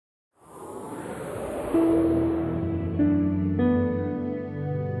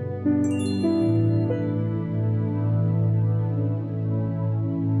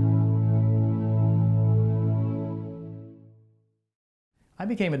I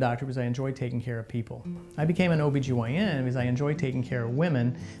became a doctor because I enjoyed taking care of people. I became an OBGYN because I enjoy taking care of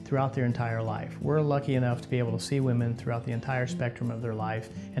women throughout their entire life. We're lucky enough to be able to see women throughout the entire spectrum of their life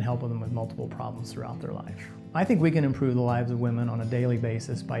and help them with multiple problems throughout their life. I think we can improve the lives of women on a daily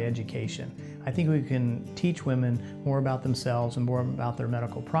basis by education. I think we can teach women more about themselves and more about their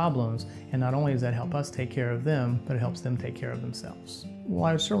medical problems, and not only does that help us take care of them, but it helps them take care of themselves. Well,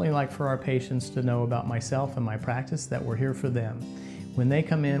 I would certainly like for our patients to know about myself and my practice, that we're here for them. When they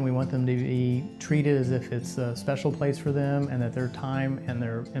come in, we want them to be treated as if it's a special place for them and that their time and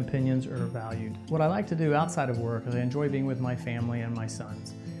their opinions are valued. What I like to do outside of work is I enjoy being with my family and my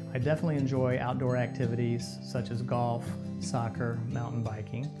sons. I definitely enjoy outdoor activities such as golf, soccer, mountain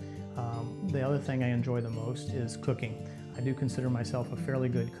biking. The other thing I enjoy the most is cooking. I do consider myself a fairly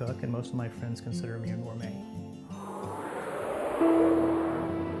good cook, and most of my friends consider me a gourmet.